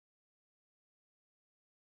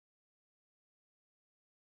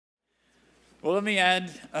Well, let me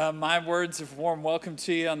add my words of warm welcome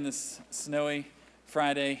to you on this snowy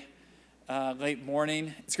Friday late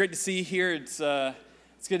morning. It's great to see you here. It's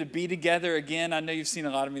good to be together again. I know you've seen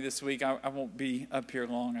a lot of me this week. I won't be up here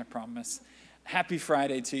long, I promise. Happy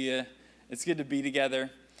Friday to you. It's good to be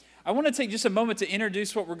together. I want to take just a moment to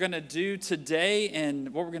introduce what we're going to do today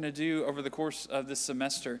and what we're going to do over the course of this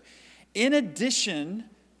semester. In addition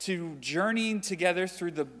to journeying together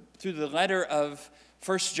through the letter of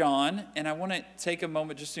 1 John, and I want to take a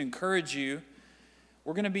moment just to encourage you.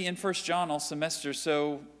 We're going to be in 1 John all semester,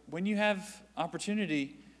 so when you have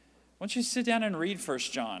opportunity, why don't you sit down and read 1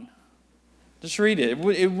 John? Just read it.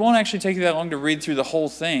 It won't actually take you that long to read through the whole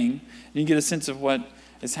thing. You can get a sense of what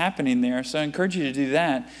is happening there, so I encourage you to do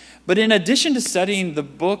that. But in addition to studying the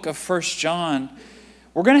book of 1 John,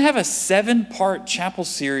 we're going to have a 7-part chapel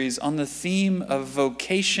series on the theme of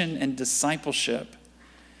vocation and discipleship.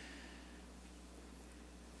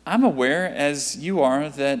 I'm aware, as you are,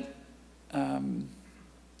 that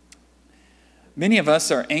many of us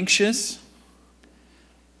are anxious,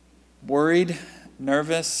 worried,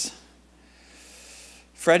 nervous,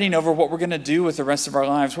 fretting over what we're going to do with the rest of our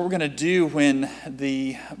lives, what we're going to do when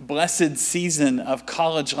the blessed season of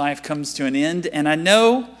college life comes to an end. And I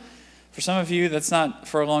know for some of you that's not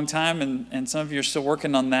for a long time, and some of you are still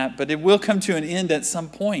working on that, but it will come to an end at some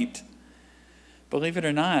point. Believe it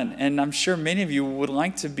or not. And I'm sure many of you would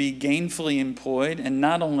like to be gainfully employed, and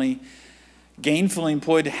not only gainfully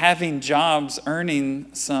employed, having jobs,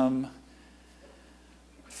 earning some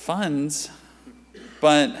funds,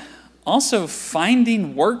 but also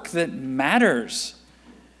finding work that matters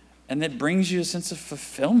and that brings you a sense of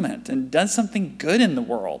fulfillment and does something good in the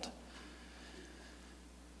world.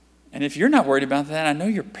 And if you're not worried about that, I know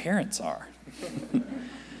your parents are.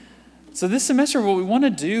 So this semester, what we want to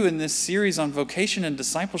do in this series on vocation and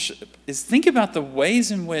discipleship is think about the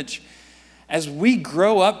ways in which, as we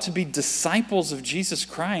grow up to be disciples of Jesus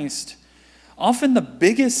Christ, often the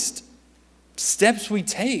biggest steps we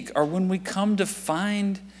take are when we come to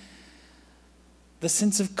find the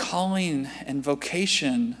sense of calling and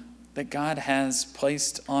vocation that God has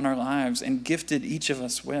placed on our lives and gifted each of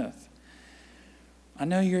us with. I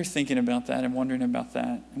know you're thinking about that and wondering about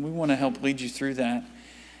that, and we want to help lead you through that.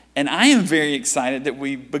 And I am very excited that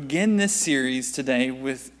we begin this series today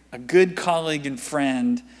with a good colleague and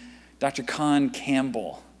friend, Dr.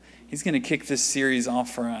 Campbell. He's going to kick this series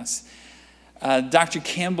off for us. Dr.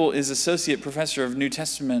 Campbell is Associate Professor of New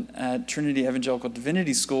Testament at Trinity Evangelical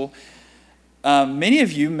Divinity School. Many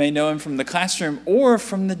of you may know him from the classroom or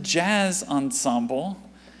from the jazz ensemble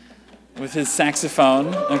with his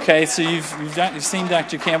saxophone. Okay, so you've seen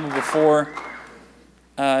Dr. Campbell before.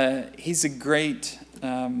 He's a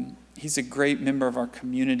great member of our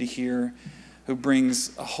community here who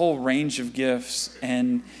brings a whole range of gifts.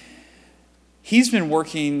 And he's been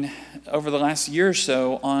working over the last year or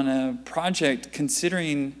so on a project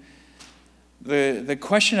considering the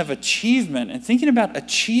question of achievement and thinking about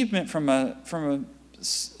achievement from a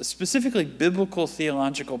specifically biblical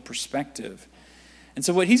theological perspective. And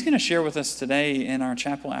so what he's going to share with us today in our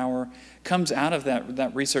chapel hour comes out of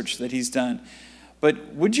that research that he's done.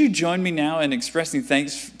 But would you join me now in expressing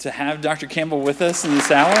thanks to have Dr. Campbell with us in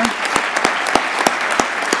this hour?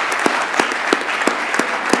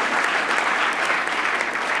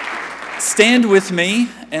 Stand with me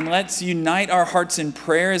and let's unite our hearts in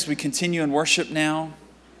prayer as we continue in worship now.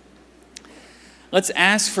 Let's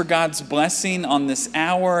ask for God's blessing on this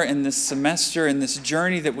hour and this semester and this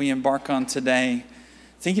journey that we embark on today,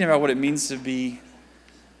 thinking about what it means to be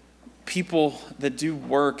people that do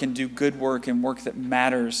work and do good work and work that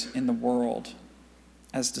matters in the world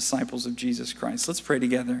as disciples of Jesus Christ. Let's pray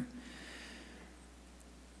together.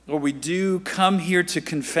 Lord, we do come here to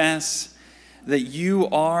confess that you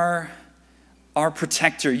are our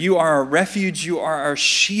protector. You are our refuge. You are our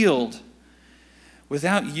shield.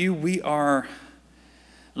 Without you, we are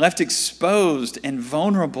left exposed and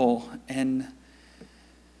vulnerable and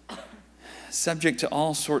subject to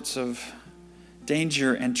all sorts of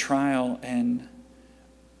danger and trial and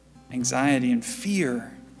anxiety and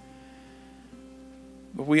fear.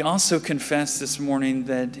 But we also confess this morning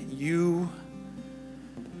that you,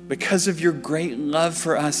 because of your great love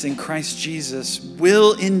for us in Christ Jesus,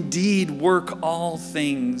 will indeed work all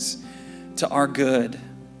things to our good.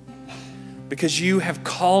 Because you have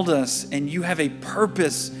called us and you have a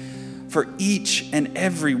purpose for each and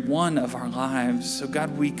every one of our lives. So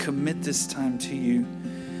God, we commit this time to you.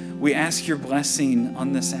 We ask your blessing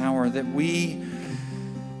on this hour that we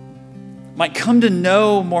might come to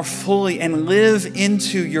know more fully and live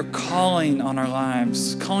into your calling on our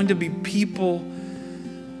lives, calling to be people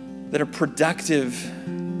that are productive,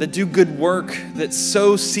 that do good work, that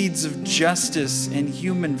sow seeds of justice and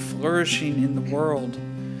human flourishing in the world,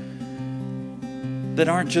 that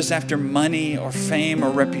aren't just after money or fame or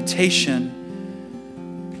reputation,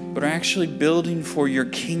 but are actually building for your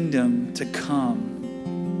kingdom to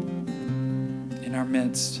come in our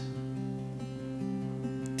midst.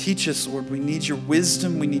 Teach us, Lord. We need your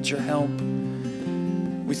wisdom. We need your help.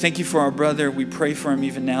 We thank you for our brother. We pray for him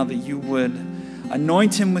even now that you would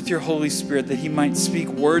anoint him with your Holy Spirit, that he might speak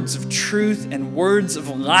words of truth and words of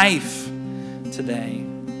life today.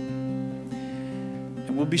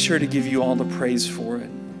 And we'll be sure to give you all the praise for it.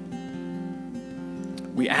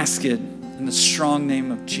 We ask it in the strong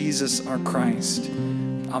name of Jesus, our Christ.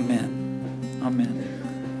 Amen. Amen.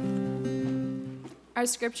 Our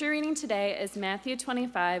scripture reading today is Matthew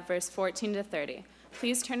 25, verse 14 to 30.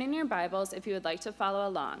 Please turn in your Bibles if you would like to follow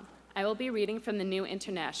along. I will be reading from the New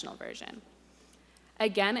International Version.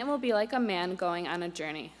 Again, it will be like a man going on a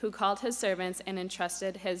journey, who called his servants and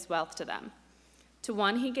entrusted his wealth to them. To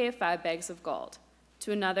one he gave 5 bags of gold,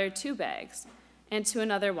 to another 2 bags, and to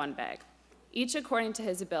another 1 bag, each according to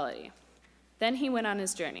his ability. Then he went on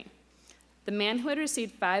his journey. The man who had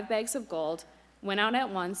received 5 bags of gold went out at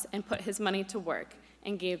once and put his money to work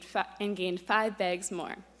and gained 5 bags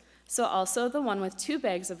more. So also the one with 2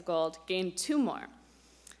 bags of gold gained 2 more.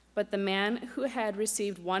 But the man who had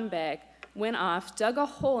received 1 bag went off, dug a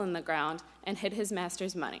hole in the ground, and hid his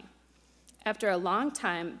master's money. After a long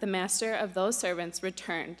time, the master of those servants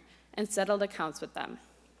returned and settled accounts with them.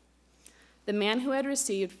 The man who had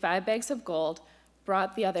received 5 bags of gold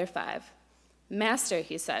brought the other 5. Master,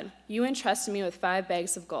 he said, you entrusted me with 5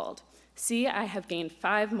 bags of gold. See, I have gained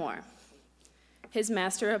 5 more. His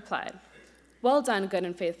master replied, well done, good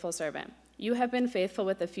and faithful servant. You have been faithful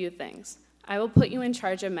with a few things. I will put you in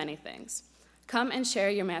charge of many things. Come and share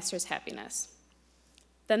your master's happiness.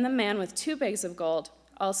 Then the man with 2 bags of gold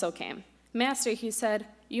also came. Master, he said,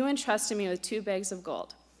 you entrusted me with 2 bags of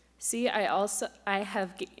gold. See, I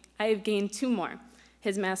have gained 2 more.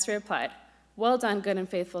 His master replied, well done, good and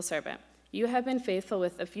faithful servant. You have been faithful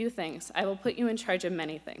with a few things. I will put you in charge of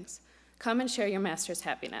many things. Come and share your master's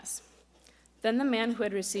happiness. Then the man who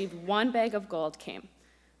had received 1 bag of gold came.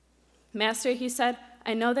 Master, he said,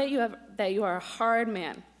 I know that you are a hard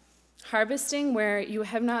man, harvesting where you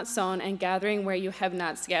have not sown and gathering where you have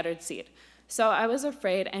not scattered seed. So I was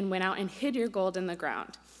afraid and went out and hid your gold in the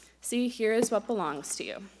ground. See, here is what belongs to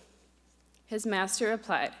you. His master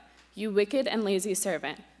replied, you wicked and lazy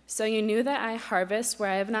servant. So you knew that I harvest where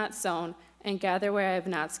I have not sown and gather where I have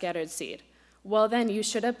not scattered seed. Well then, you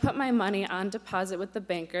should have put my money on deposit with the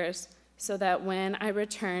bankers, so that when I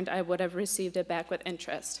returned, I would have received it back with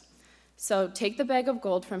interest. So take the bag of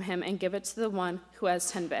gold from him and give it to the one who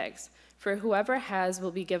has 10 bags. For whoever has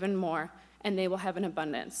will be given more, and they will have an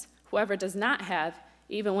abundance. Whoever does not have,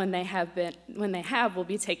 even when they have will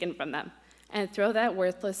be taken from them. And throw that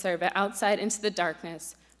worthless servant outside into the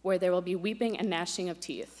darkness, where there will be weeping and gnashing of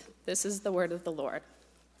teeth. This is the word of the Lord.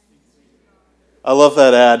 I love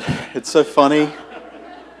that ad. It's so funny,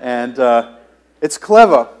 and it's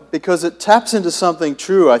clever because it taps into something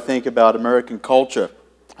true, I think, about American culture.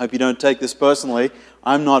 I hope you don't take this personally.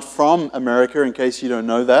 I'm not from America, in case you don't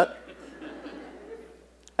know that.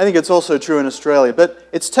 I think it's also true in Australia, but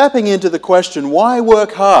it's tapping into the question, why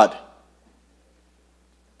work hard?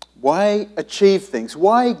 Why achieve things?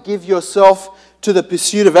 Why give yourself to the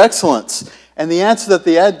pursuit of excellence? And the answer that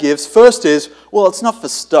the ad gives first is, well, it's not for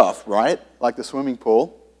stuff, right? Like the swimming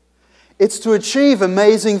pool. It's to achieve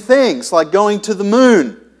amazing things, like going to the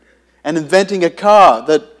moon and inventing a car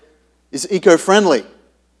that is eco-friendly.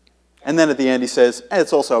 And then at the end he says, and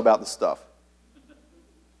it's also about the stuff.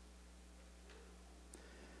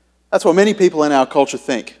 That's what many people in our culture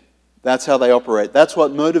think. That's how they operate. That's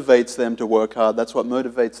what motivates them to work hard. That's what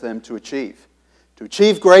motivates them to achieve. To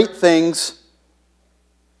achieve great things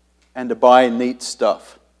and to buy neat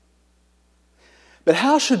stuff. But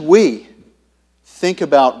how should we think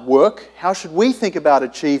about work? How should we think about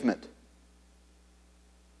achievement?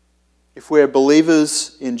 If we're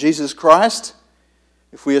believers in Jesus Christ,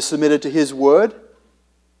 if we are submitted to His Word,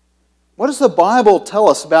 what does the Bible tell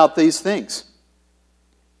us about these things?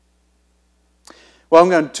 Well, I'm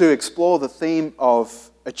going to explore the theme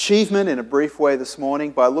of achievement in a brief way this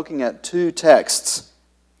morning by looking at 2 texts.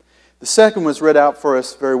 The second was read out for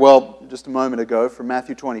us very well just a moment ago from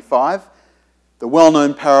Matthew 25, the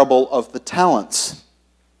well-known parable of the talents.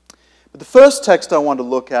 But the first text I want to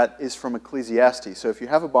look at is from Ecclesiastes. So if you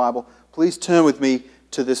have a Bible, please turn with me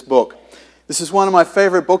to this book. This is one of my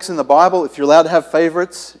favorite books in the Bible. If you're allowed to have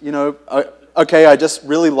favorites, okay, I just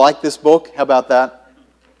really like this book. How about that?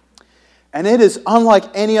 And it is unlike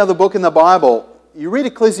any other book in the Bible you read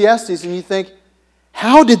Ecclesiastes and you think,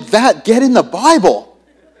 how did that get in the Bible?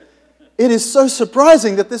 It is so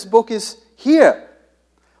surprising that this book is here.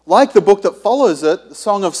 Like the book that follows it, the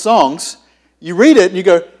Song of Songs, you read it and you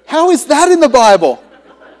go, how is that in the Bible?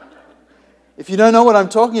 If you don't know what I'm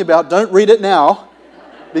talking about, don't read it now,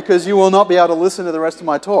 because you will not be able to listen to the rest of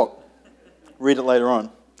my talk. Read it later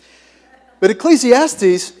on. But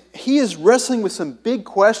Ecclesiastes, he is wrestling with some big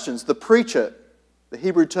questions. The preacher, the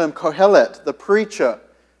Hebrew term kohelet, the preacher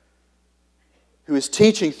who is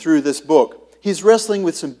teaching through this book, he's wrestling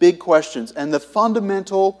with some big questions. And the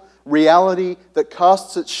fundamental reality that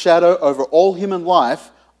casts its shadow over all human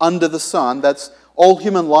life under the sun, that's all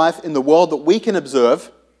human life in the world that we can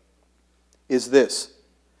observe, is this: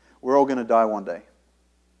 we're all going to die one day.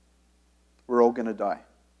 We're all going to die.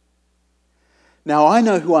 Now, I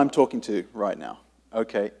know who I'm talking to right now.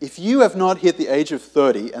 Okay, if you have not hit the age of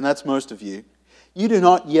 30, and that's most of you, you do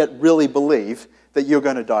not yet really believe that you're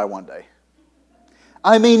going to die one day.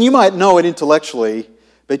 I mean, you might know it intellectually,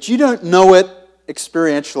 but you don't know it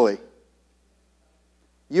experientially.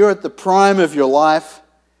 You're at the prime of your life.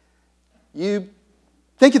 You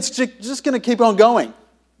think it's just going to keep on going,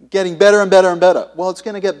 getting better and better and better. Well, it's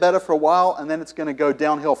going to get better for a while, and then it's going to go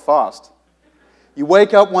downhill fast. You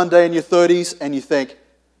wake up one day in your 30s, and you think,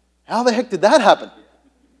 how the heck did that happen?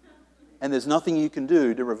 And there's nothing you can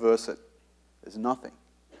do to reverse it. There's nothing.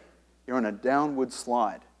 You're on a downward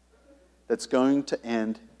slide that's going to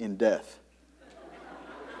end in death.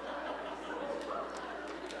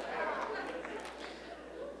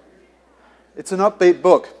 It's an upbeat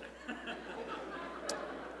book.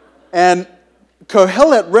 And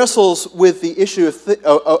Kohelet wrestles with the issue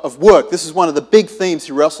of work. This is one of the big themes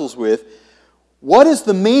he wrestles with. What is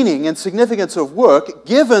the meaning and significance of work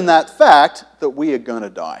given that fact that we are going to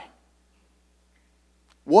die?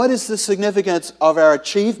 What is the significance of our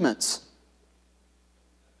achievements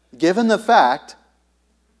given the fact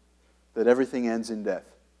that everything ends in death?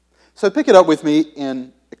 So pick it up with me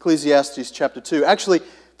in Ecclesiastes chapter 2. Actually,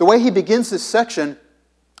 the way he begins this section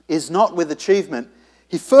is not with achievement.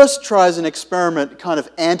 He first tries an experiment, kind of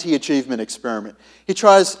anti-achievement experiment. He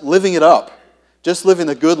tries living it up, just living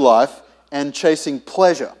the good life and chasing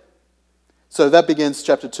pleasure. So that begins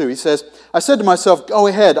chapter 2. He says, I said to myself, go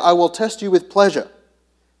ahead, I will test you with pleasure.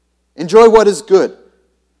 Enjoy what is good.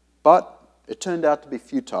 But it turned out to be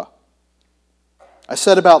futile. I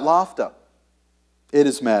said about laughter, it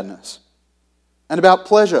is madness. And about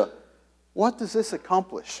pleasure, what does this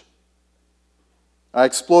accomplish? I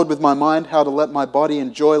explored with my mind how to let my body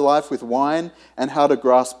enjoy life with wine and how to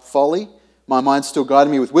grasp folly. My mind still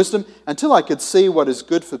guided me with wisdom until I could see what is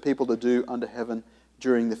good for people to do under heaven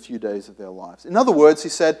during the few days of their lives. In other words, he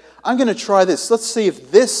said, I'm going to try this. Let's see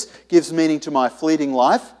if this gives meaning to my fleeting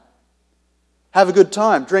life. Have a good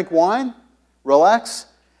time. Drink wine. Relax.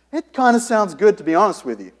 It kind of sounds good, to be honest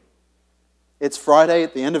with you. It's Friday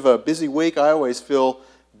at the end of a busy week. I always feel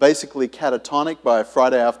basically catatonic by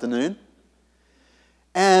Friday afternoon.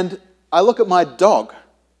 And I look at my dog.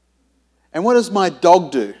 And what does my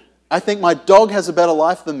dog do? I think my dog has a better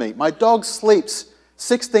life than me. My dog sleeps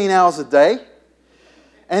 16 hours a day.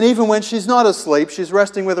 And even when she's not asleep, she's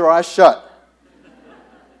resting with her eyes shut.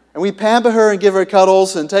 And we pamper her and give her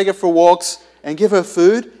cuddles and take her for walks and give her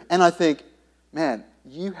food. And I think, man,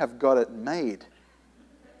 you have got it made.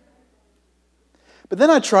 But then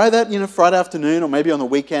I try that, Friday afternoon or maybe on the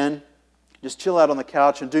weekend, just chill out on the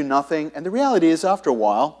couch and do nothing. And the reality is, after a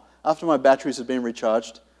while, after my batteries have been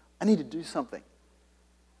recharged, I need to do something.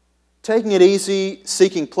 Taking it easy,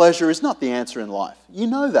 seeking pleasure is not the answer in life. You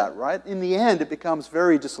know that, right? In the end, it becomes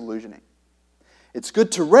very disillusioning. It's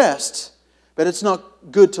good to rest, but it's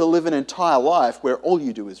not good to live an entire life where all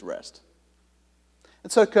you do is rest.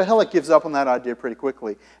 And so Kohelet gives up on that idea pretty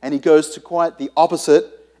quickly, and he goes to quite the opposite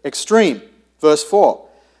extreme. Verse 4,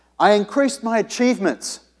 I increased my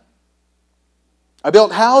achievements. I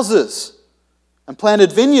built houses and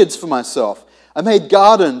planted vineyards for myself. I made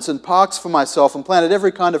gardens and parks for myself and planted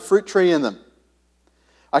every kind of fruit tree in them.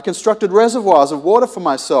 I constructed reservoirs of water for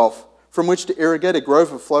myself from which to irrigate a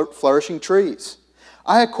grove of flourishing trees.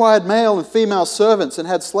 I acquired male and female servants and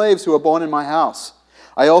had slaves who were born in my house.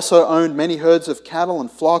 I also owned many herds of cattle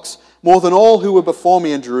and flocks, more than all who were before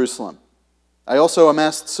me in Jerusalem. I also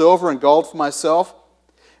amassed silver and gold for myself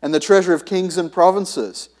and the treasure of kings and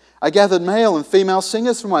provinces. I gathered male and female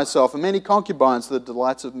singers for myself and many concubines for the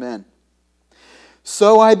delights of men.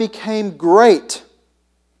 So I became great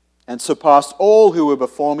and surpassed all who were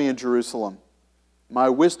before me in Jerusalem. My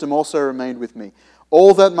wisdom also remained with me.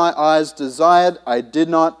 All that my eyes desired, I did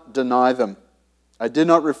not deny them. I did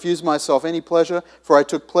not refuse myself any pleasure, for I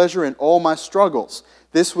took pleasure in all my struggles.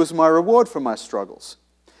 This was my reward for my struggles.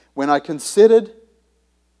 When I considered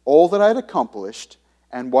all that I had accomplished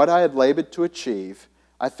and what I had labored to achieve,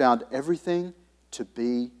 I found everything to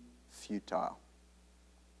be futile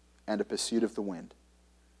and a pursuit of the wind.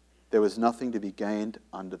 There was nothing to be gained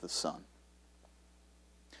under the sun.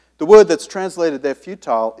 The word that's translated there,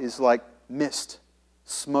 futile, is like mist,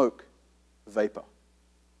 smoke, vapor.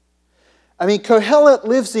 I mean, Kohelet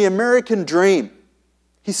lives the American dream.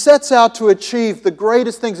 He sets out to achieve the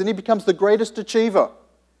greatest things, and he becomes the greatest achiever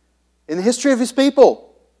in the history of his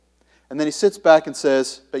people. And then he sits back and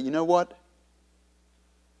says, but you know what?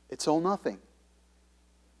 It's all nothing.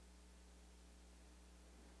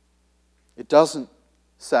 It doesn't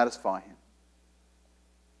satisfy him.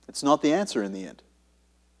 It's not the answer in the end.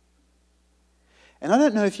 And I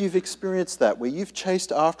don't know if you've experienced that, where you've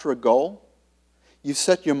chased after a goal, you've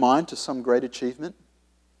set your mind to some great achievement,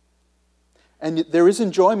 and there is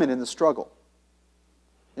enjoyment in the struggle.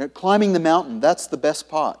 You know, climbing the mountain, that's the best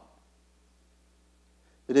part.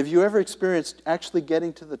 But have you ever experienced actually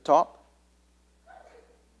getting to the top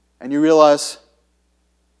and you realize,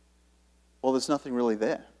 well, there's nothing really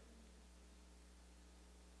there?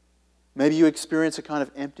 Maybe you experience a kind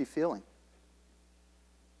of empty feeling.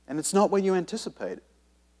 And it's not what you anticipated.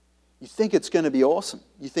 You think it's going to be awesome.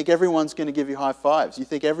 You think everyone's going to give you high fives. You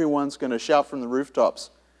think everyone's going to shout from the rooftops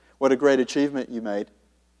what a great achievement you made.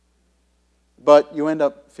 But you end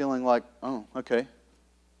up feeling like, oh, okay,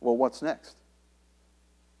 well, what's next?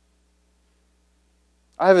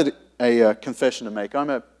 I have a confession to make. I'm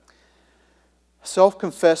a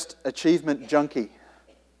self-confessed achievement junkie.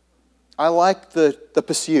 I like the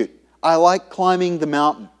pursuit. I like climbing the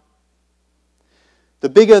mountain. The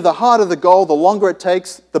bigger, the harder the goal, the longer it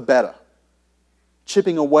takes, the better.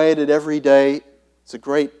 Chipping away at it every day, it's a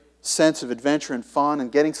great sense of adventure and fun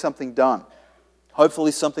and getting something done.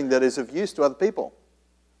 Hopefully something that is of use to other people.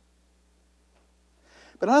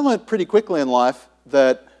 But I learned pretty quickly in life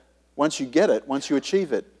that once you get it, once you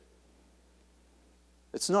achieve it,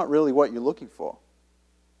 it's not really what you're looking for.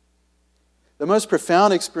 The most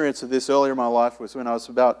profound experience of this earlier in my life was when I was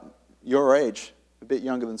about your age, a bit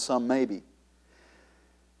younger than some maybe.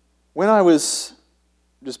 When I was,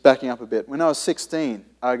 just backing up a bit, when I was 16,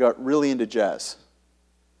 I got really into jazz.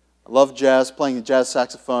 I loved jazz, playing the jazz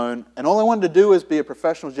saxophone, and all I wanted to do was be a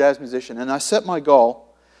professional jazz musician. And I set my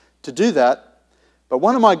goal to do that, but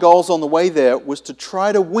one of my goals on the way there was to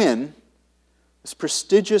try to win this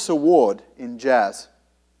prestigious award in jazz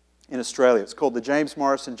in Australia. It's called the James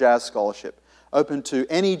Morrison Jazz Scholarship, open to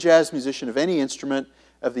any jazz musician of any instrument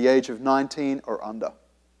of the age of 19 or under.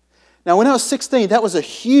 Now, when I was 16, that was a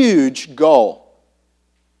huge goal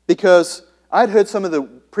because I'd heard some of the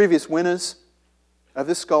previous winners of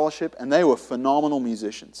this scholarship, and they were phenomenal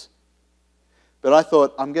musicians. But I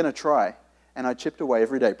thought, I'm going to try. And I chipped away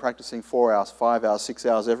every day, practicing 4 hours, 5 hours, 6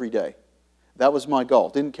 hours every day. That was my goal.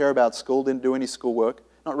 Didn't care about school, didn't do any schoolwork.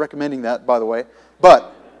 Not recommending that, by the way.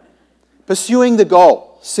 But pursuing the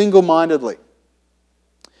goal, single-mindedly.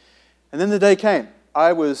 And then the day came.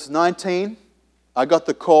 I was 19. I got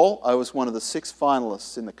the call. I was one of the 6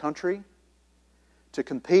 finalists in the country to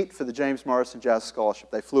compete for the James Morrison Jazz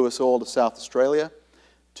Scholarship. They flew us all to South Australia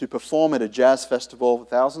to perform at a jazz festival with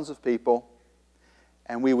thousands of people,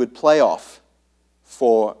 and we would play off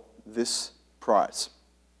for this prize.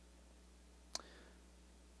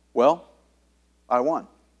 Well, I won.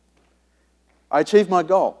 I achieved my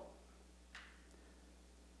goal.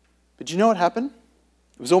 But you know what happened?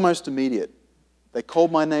 It was almost immediate. They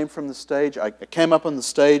called my name from the stage. I came up on the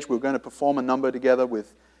stage. We were going to perform a number together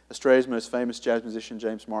with Australia's most famous jazz musician,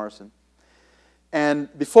 James Morrison. And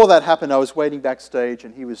before that happened, I was waiting backstage,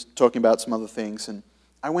 and he was talking about some other things. And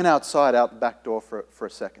I went outside, out the back door for a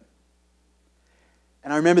second.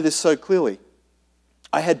 And I remember this so clearly.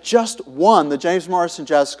 I had just won the James Morrison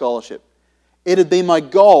Jazz Scholarship. It had been my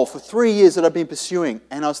goal for 3 years that I've been pursuing.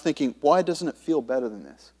 And I was thinking, why doesn't it feel better than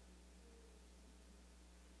this?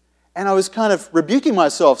 And I was kind of rebuking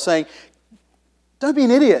myself, saying, don't be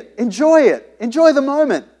an idiot. Enjoy it. Enjoy the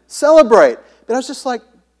moment. Celebrate. But I was just like,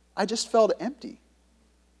 I just felt empty.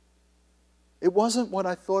 It wasn't what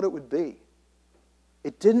I thought it would be.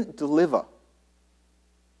 It didn't deliver.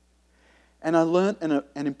 And I learned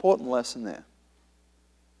an important lesson there.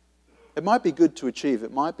 It might be good to achieve.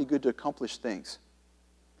 It might be good to accomplish things.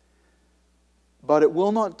 But it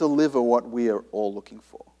will not deliver what we are all looking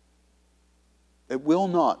for. It will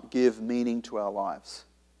not give meaning to our lives.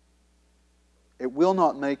 It will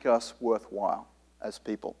not make us worthwhile as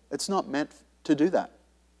people. It's not meant to do that.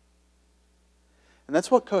 And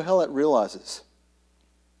that's what Kohelet realizes.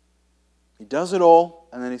 He does it all,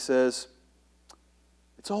 and then he says,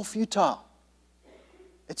 it's all futile.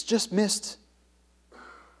 It's just mist.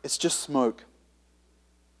 It's just smoke.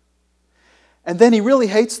 And then he really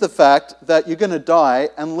hates the fact that you're going to die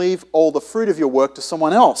and leave all the fruit of your work to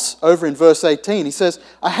someone else. Over in verse 18, he says,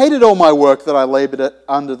 I hated all my work that I labored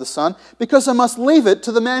under the sun, because I must leave it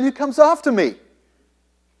to the man who comes after me.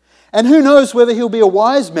 And who knows whether he'll be a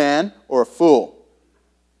wise man or a fool.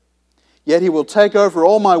 Yet he will take over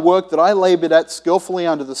all my work that I labored at skillfully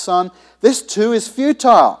under the sun. This too is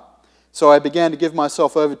futile. So I began to give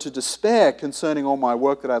myself over to despair concerning all my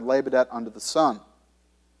work that I labored at under the sun.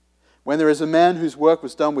 When there is a man whose work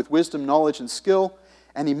was done with wisdom, knowledge, and skill,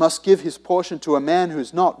 and he must give his portion to a man who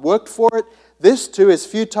has not worked for it, this too is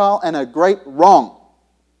futile and a great wrong.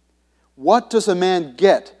 What does a man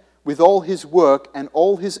get with all his work and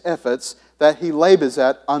all his efforts that he labors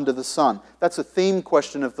at under the sun? That's a theme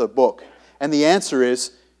question of the book. And the answer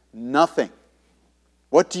is nothing.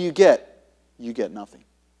 What do you get? You get nothing.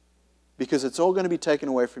 Because it's all going to be taken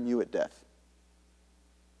away from you at death.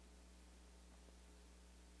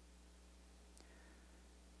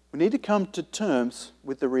 We need to come to terms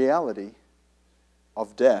with the reality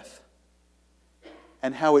of death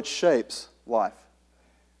and how it shapes life.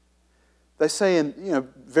 They say in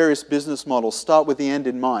various business models, start with the end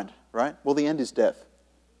in mind, right? Well, the end is death.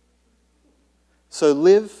 So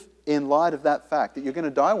live in light of that fact that you're going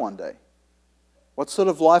to die one day. What sort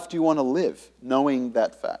of life do you want to live, knowing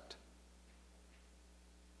that fact?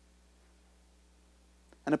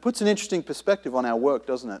 And it puts an interesting perspective on our work,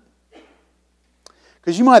 doesn't it?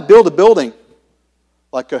 Because you might build a building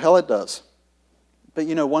like Kohelet does, but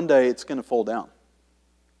one day it's going to fall down.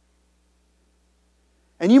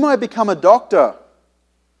 And you might become a doctor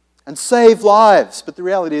and save lives, but the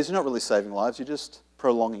reality is you're not really saving lives, you're just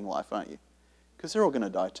prolonging life, aren't you? Because they're all going to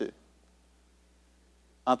die too,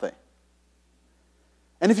 aren't they?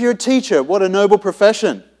 And if you're a teacher, what a noble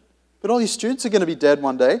profession. But all your students are going to be dead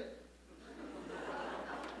one day.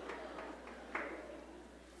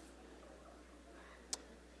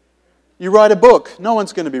 You write a book, no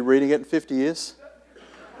one's going to be reading it in 50 years.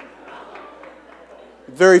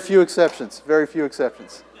 Very few exceptions, very few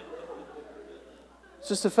exceptions. It's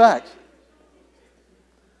just a fact.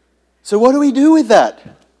 So what do we do with that?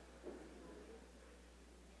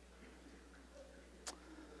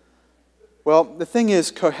 Well, the thing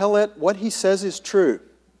is, Kohelet, what he says is true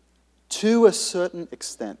to a certain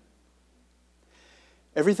extent.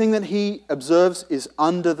 Everything that he observes is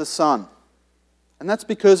under the sun. And that's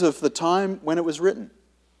because of the time when it was written.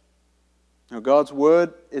 God's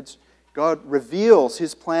Word, God reveals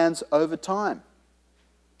His plans over time.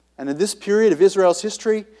 And in this period of Israel's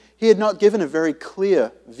history, He had not given a very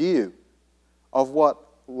clear view of what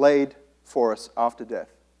laid for us after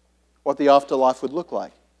death, what the afterlife would look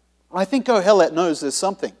like. I think Kohelet knows there's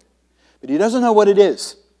something, but he doesn't know what it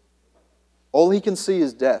is. All he can see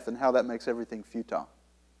is death and how that makes everything futile.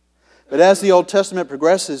 But as the Old Testament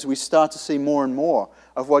progresses, we start to see more and more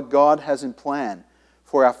of what God has in plan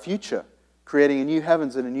for our future, creating a new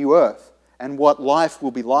heavens and a new earth, and what life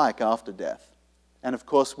will be like after death. And of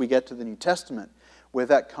course, we get to the New Testament, where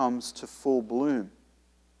that comes to full bloom.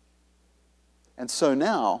 And so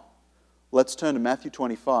now, let's turn to Matthew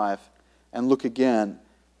 25 and look again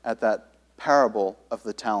at that parable of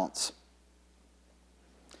the talents.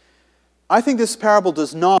 I think this parable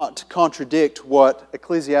does not contradict what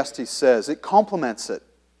Ecclesiastes says. It complements it.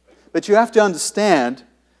 But you have to understand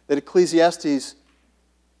that Ecclesiastes,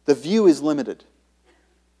 the view is limited.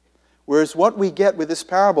 Whereas what we get with this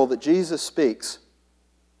parable that Jesus speaks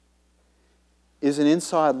is an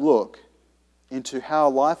inside look into how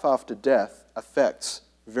life after death affects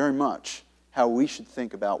very much how we should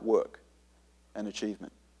think about work and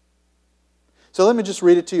achievement. So let me just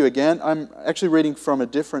read it to you again. I'm actually reading from a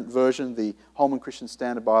different version, the Holman Christian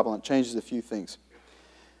Standard Bible, and it changes a few things.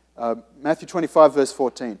 Matthew 25, verse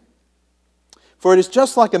 14. For it is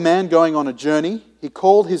just like a man going on a journey. He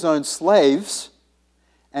called his own slaves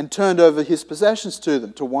and turned over his possessions to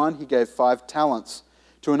them. To one he gave 5 talents,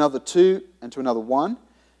 to another 2, and to another 1,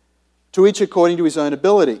 to each according to his own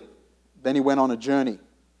ability. Then he went on a journey.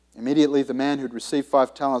 Immediately the man who had received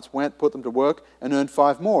 5 talents went, put them to work, and earned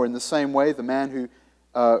 5 more. In the same way, the man who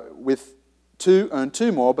with 2 earned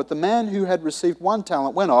 2 more. But the man who had received 1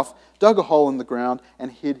 talent went off, dug a hole in the ground,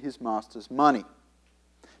 and hid his master's money.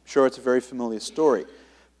 I'm sure it's a very familiar story.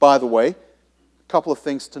 By the way, a couple of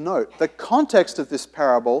things to note. The context of this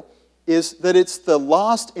parable is that it's the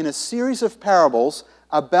last in a series of parables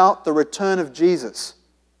about the return of Jesus.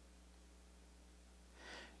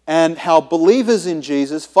 And how believers in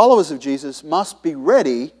Jesus, followers of Jesus, must be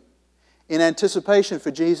ready in anticipation for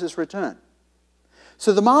Jesus' return.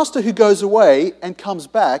 So the master who goes away and comes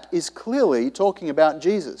back is clearly talking about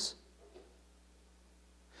Jesus.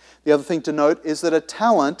 The other thing to note is that a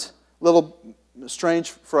talent, a little strange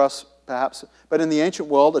for us perhaps, but in the ancient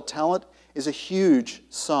world, a talent is a huge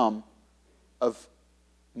sum of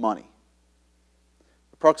money.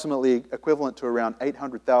 Approximately equivalent to around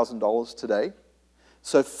 $800,000 today.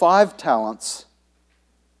 So 5 talents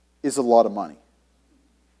is a lot of money.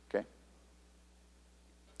 Okay.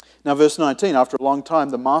 Now verse 19, after a long time,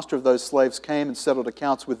 the master of those slaves came and settled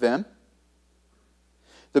accounts with them.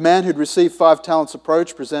 The man who'd received 5 talents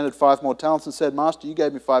approached, presented 5 more talents and said, Master, you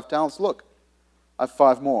gave me 5 talents. Look, I've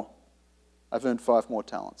 5 more. I've earned 5 more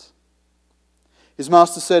talents. His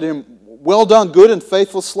master said to him, well done, good and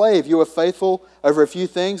faithful slave. You are faithful over a few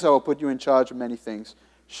things. I will put you in charge of many things.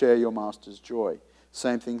 Share your master's joy.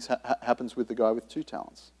 Same thing happens with the guy with 2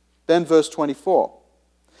 talents. Then verse 24.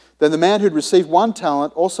 Then the man who'd received 1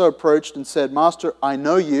 talent also approached and said, Master, I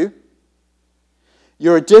know you.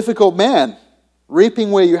 You're a difficult man,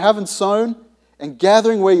 reaping where you haven't sown and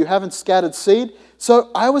gathering where you haven't scattered seed.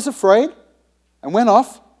 So I was afraid and went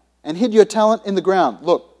off and hid your talent in the ground.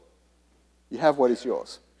 Look, you have what is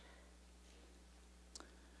yours.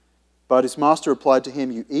 But his master replied to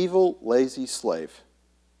him, You evil, lazy slave.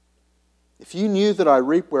 If you knew that I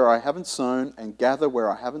reap where I haven't sown and gather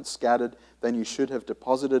where I haven't scattered, then you should have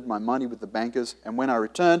deposited my money with the bankers, and when I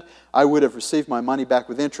returned, I would have received my money back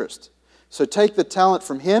with interest. So take the talent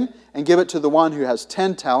from him and give it to the one who has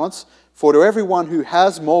 10 talents, for to everyone who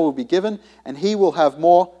has more will be given, and he will have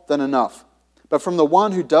more than enough. But from the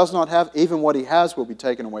one who does not have, even what he has will be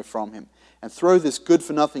taken away from him. And throw this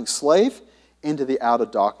good-for-nothing slave into the outer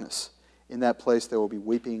darkness. In that place there will be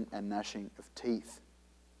weeping and gnashing of teeth.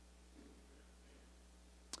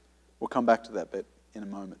 We'll come back to that bit in a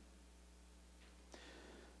moment.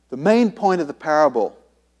 The main point of the parable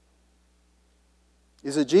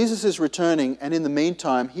is that Jesus is returning, and in the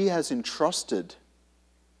meantime, he has entrusted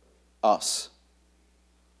us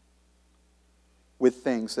with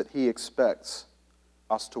things that he expects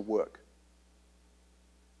us to work.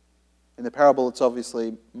 In the parable, it's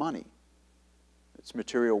obviously money. It's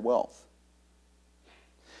material wealth.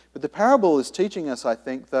 But the parable is teaching us, I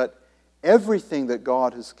think, that everything that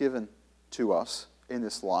God has given to us in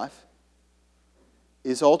this life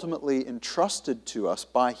is ultimately entrusted to us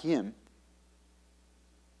by him,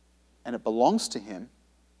 and it belongs to him,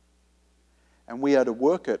 and we are to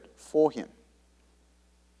work it for him.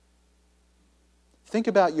 Think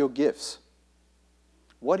about your gifts.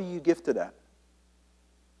 What are you gifted at?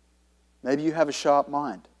 Maybe you have a sharp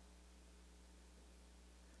mind.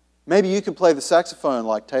 Maybe you can play the saxophone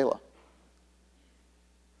like Taylor.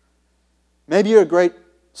 Maybe you're a great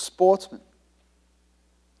sportsman.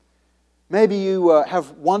 Maybe you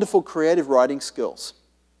have wonderful creative writing skills.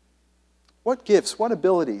 What gifts, what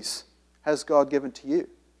abilities has God given to you?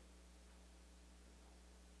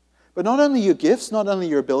 But not only your gifts, not only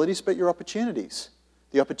your abilities, but your opportunities.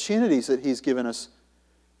 The opportunities that he's given us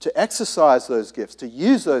to exercise those gifts, to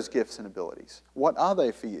use those gifts and abilities. What are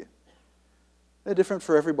they for you? They're different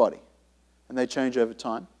for everybody, and they change over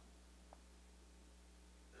time.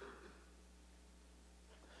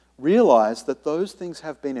 Realize that those things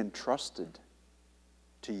have been entrusted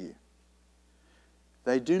to you.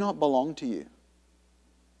 They do not belong to you.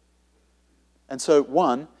 And so,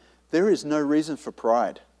 one, there is no reason for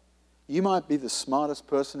pride. You might be the smartest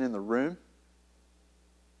person in the room.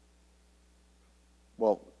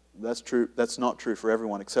 Well, that's true. That's not true for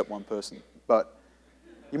everyone except one person. But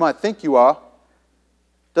you might think you are.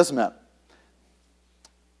 Doesn't matter.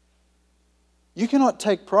 You cannot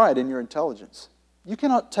take pride in your intelligence. You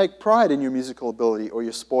cannot take pride in your musical ability or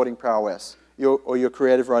your sporting prowess or your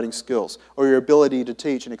creative writing skills or your ability to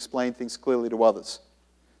teach and explain things clearly to others.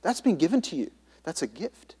 That's been given to you. That's a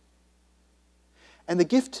gift. And the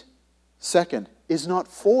gift, second, is not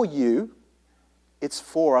for you, it's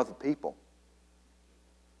for other people.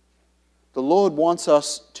 The Lord wants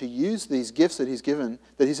us to use these gifts that he's given,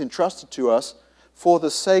 that he's entrusted to us, for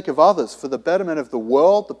the sake of others, for the betterment of the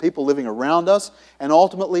world, the people living around us, and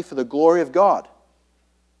ultimately for the glory of God.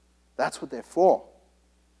 That's what they're for.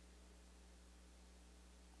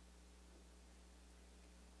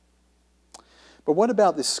 But what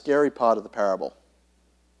about this scary part of the parable?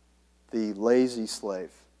 The lazy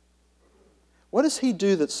slave. What does he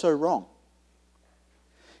do that's so wrong?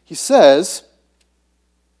 He says,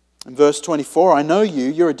 in verse 24, I know you,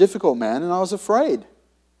 you're a difficult man, and I was afraid.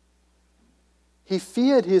 He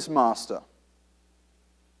feared his master.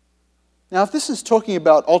 Now, if this is talking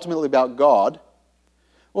about ultimately about God,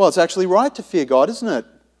 well, it's actually right to fear God, isn't it?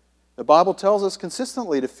 The Bible tells us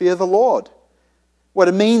consistently to fear the Lord. What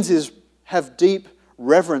it means is have deep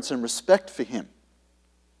reverence and respect for him.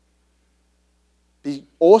 Be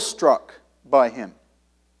awestruck by him.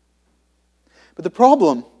 But the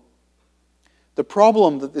problem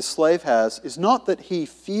that this slave has is not that he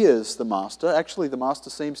fears the master. Actually, the master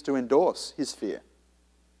seems to endorse his fear.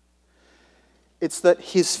 It's that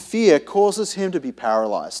his fear causes him to be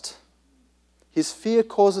paralyzed. His fear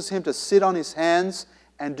causes him to sit on his hands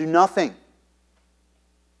and do nothing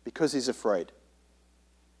because he's afraid.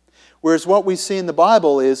 Whereas what we see in the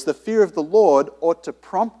Bible is the fear of the Lord ought to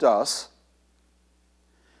prompt us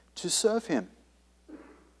to serve him.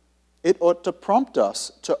 It ought to prompt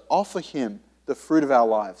us to offer him the fruit of our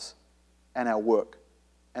lives and our work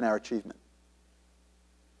and our achievement.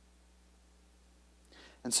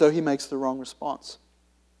 And so he makes the wrong response.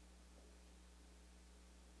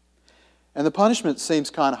 And the punishment seems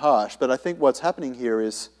kind of harsh, but I think what's happening here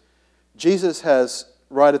is Jesus has,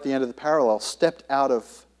 right at the end of the parallel, stepped out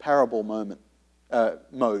of parable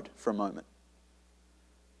mode for a moment.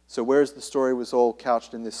 So whereas the story was all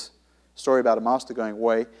couched in this story about a master going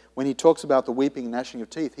away, when he talks about the weeping and gnashing of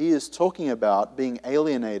teeth, he is talking about being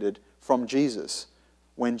alienated from Jesus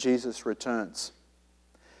when Jesus returns.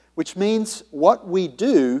 Which means what we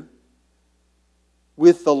do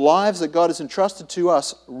with the lives that God has entrusted to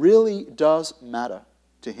us really does matter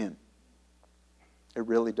to him. It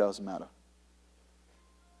really does matter.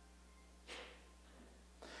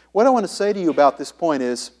 What I want to say to you about this point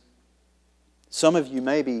is, some of you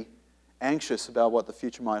may be anxious about what the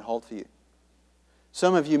future might hold for you.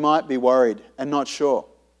 Some of you might be worried and not sure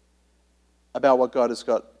about what God has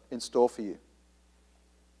got in store for you.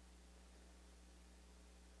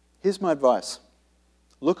 Here's my advice.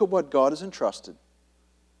 Look at what God has entrusted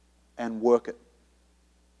and work it.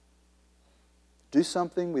 Do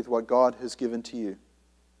something with what God has given to you.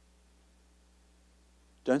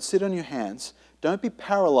 Don't sit on your hands. Don't be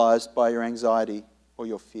paralyzed by your anxiety or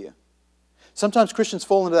your fear. Sometimes Christians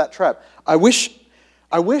fall into that trap. I wish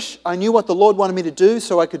I knew what the Lord wanted me to do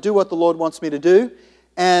so I could do what the Lord wants me to do,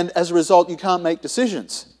 and as a result you can't make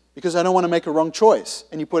decisions because I don't want to make a wrong choice.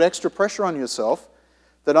 And you put extra pressure on yourself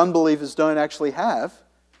that unbelievers don't actually have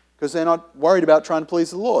because they're not worried about trying to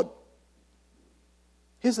please the Lord.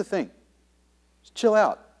 Here's the thing. Just chill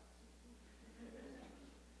out.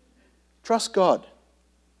 Trust God.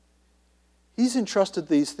 He's entrusted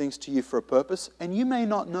these things to you for a purpose, and you may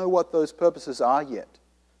not know what those purposes are yet.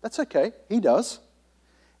 That's okay. He does.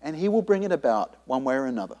 And he will bring it about one way or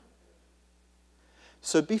another.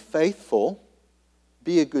 So be faithful,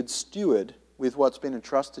 be a good steward with what's been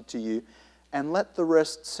entrusted to you, and let the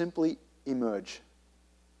rest simply emerge.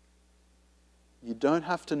 You don't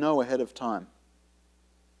have to know ahead of time.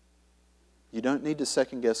 You don't need to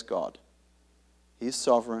second guess God. He's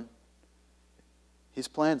sovereign. His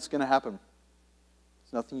plan is going to happen.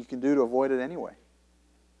 There's nothing you can do to avoid it anyway.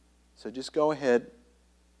 So just go ahead,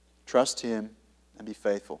 trust him, and be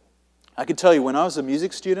faithful. I can tell you, when I was a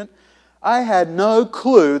music student, I had no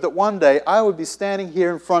clue that one day I would be standing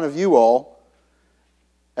here in front of you all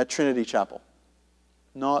at Trinity Chapel.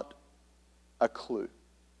 Not a clue.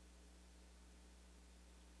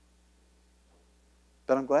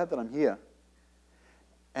 But I'm glad that I'm here.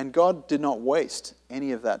 And God did not waste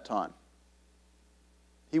any of that time.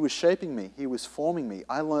 He was shaping me. He was forming me.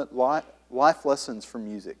 I learnt life lessons from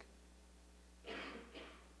music.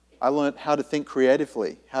 I learnt how to think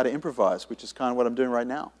creatively, how to improvise, which is kind of what I'm doing right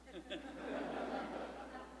now.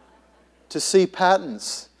 To see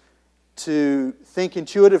patterns, to think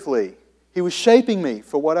intuitively. He was shaping me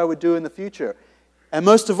for what I would do in the future. And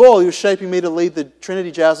most of all, he was shaping me to lead the Trinity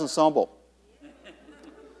Jazz Ensemble.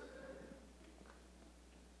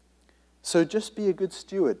 So just be a good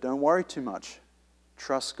steward. Don't worry too much.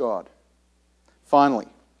 Trust God. Finally,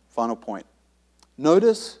 final point.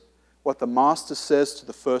 Notice what the master says to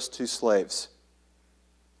the first two slaves.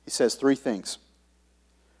 He says three things.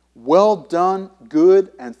 Well done,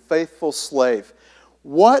 good and faithful slave.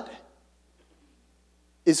 What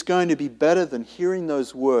is going to be better than hearing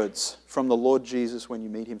those words from the Lord Jesus when you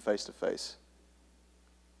meet him face to face?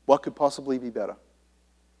 What could possibly be better?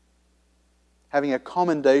 Having a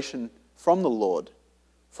commendation from the Lord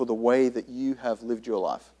for the way that you have lived your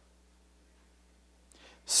life.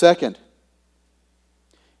 Second,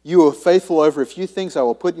 you are faithful over a few things, I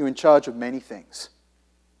will put you in charge of many things.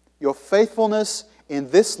 Your faithfulness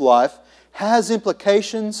in this life has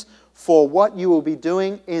implications for what you will be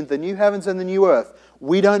doing in the new heavens and the new earth.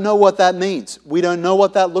 We don't know what that means. We don't know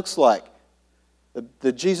what that looks like.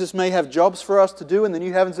 That Jesus may have jobs for us to do in the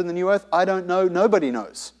new heavens and the new earth, I don't know. Nobody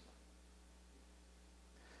knows.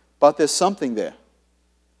 But there's something there.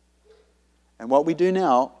 And what we do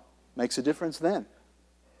now makes a difference then.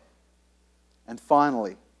 And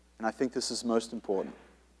finally, and I think this is most important,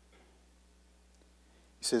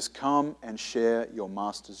 he says, come and share your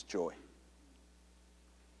master's joy.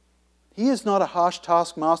 He is not a harsh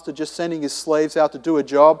taskmaster just sending his slaves out to do a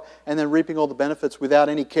job and then reaping all the benefits without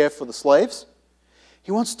any care for the slaves.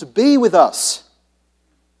 He wants to be with us.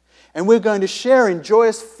 And we're going to share in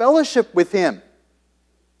joyous fellowship with him,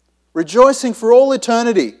 rejoicing for all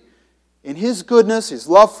eternity in his goodness, his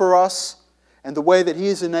love for us, and the way that he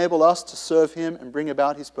has enabled us to serve him and bring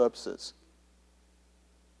about his purposes.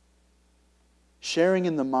 Sharing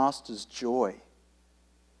in the Master's joy.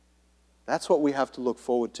 That's what we have to look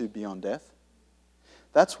forward to beyond death.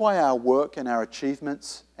 That's why our work and our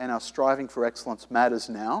achievements and our striving for excellence matters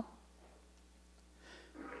now.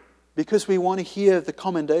 Because we want to hear the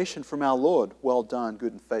commendation from our Lord, well done,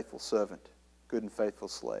 good and faithful servant, good and faithful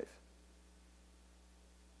slave.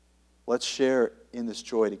 Let's share in this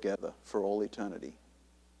joy together for all eternity.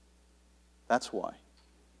 That's why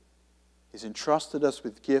He's entrusted us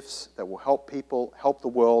with gifts that will help people, help the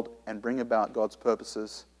world, and bring about God's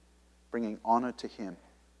purposes, bringing honor to Him.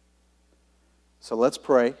 So let's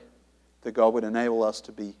pray that God would enable us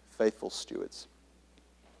to be faithful stewards.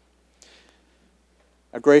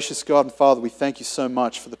 Our gracious God and Father, we thank you so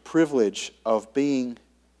much for the privilege of being,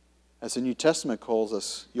 as the New Testament calls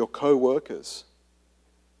us, your co-workers.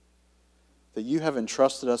 That you have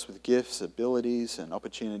entrusted us with gifts, abilities, and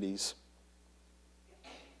opportunities.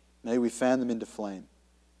 May we fan them into flame.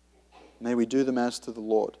 May we do them as to the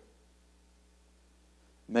Lord.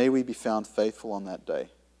 May we be found faithful on that day.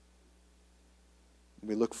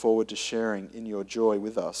 We look forward to sharing in your joy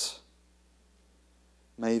with us.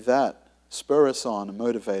 May that spur us on and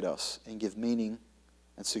motivate us and give meaning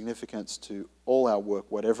and significance to all our work,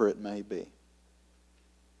 whatever it may be.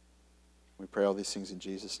 We pray all these things in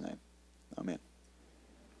Jesus' name. Amen.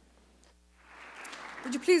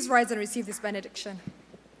 Would you please rise and receive this benediction?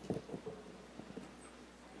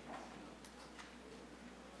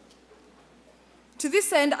 To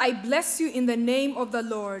this end, I bless you in the name of the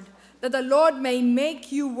Lord, that the Lord may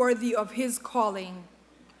make you worthy of his calling,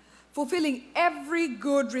 fulfilling every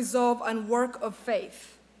good resolve and work of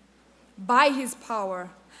faith by his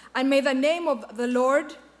power. And may the name of the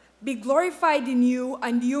Lord be glorified in you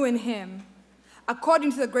and you in him,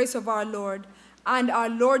 according to the grace of our Lord and our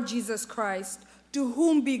Lord Jesus Christ, to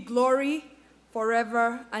whom be glory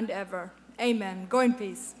forever and ever. Amen. Go in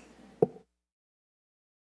peace.